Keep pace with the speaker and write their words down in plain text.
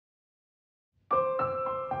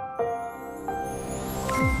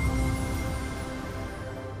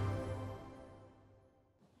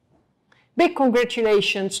Big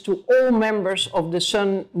congratulations to all members of the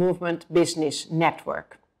Sun Movement Business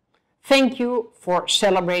Network. Thank you for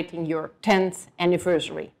celebrating your 10th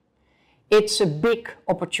anniversary. It's a big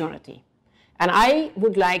opportunity. And I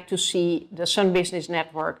would like to see the Sun Business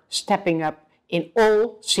Network stepping up in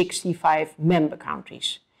all 65 member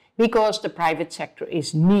countries, because the private sector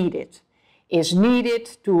is needed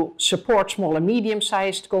to support small and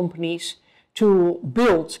medium-sized companies, to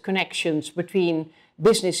build connections between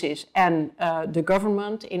businesses and the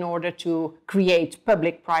government in order to create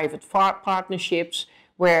public-private partnerships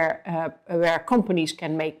where companies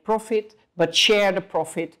can make profit but share the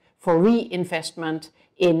profit for reinvestment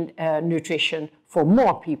in nutrition for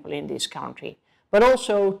more people in this country, but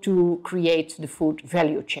also to create the food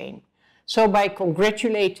value chain. So by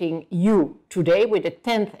congratulating you today with the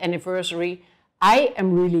 10th anniversary, I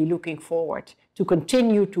am really looking forward to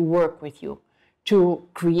continue to work with you to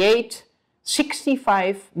create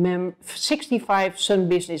 65 Sun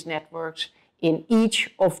Business Networks in each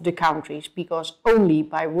of the countries, because only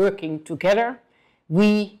by working together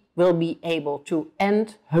we will be able to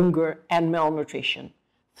end hunger and malnutrition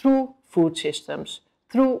through food systems,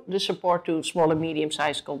 through the support to small and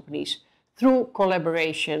medium-sized companies, through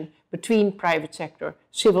collaboration between private sector,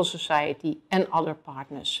 civil society and other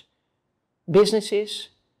partners. Businesses,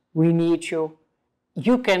 we need you.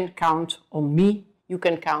 You can count on me, you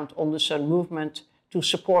can count on the Sun Movement to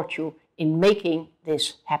support you in making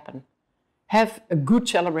this happen. Have a good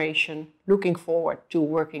celebration. Looking forward to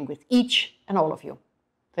working with each and all of you.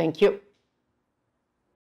 Thank you.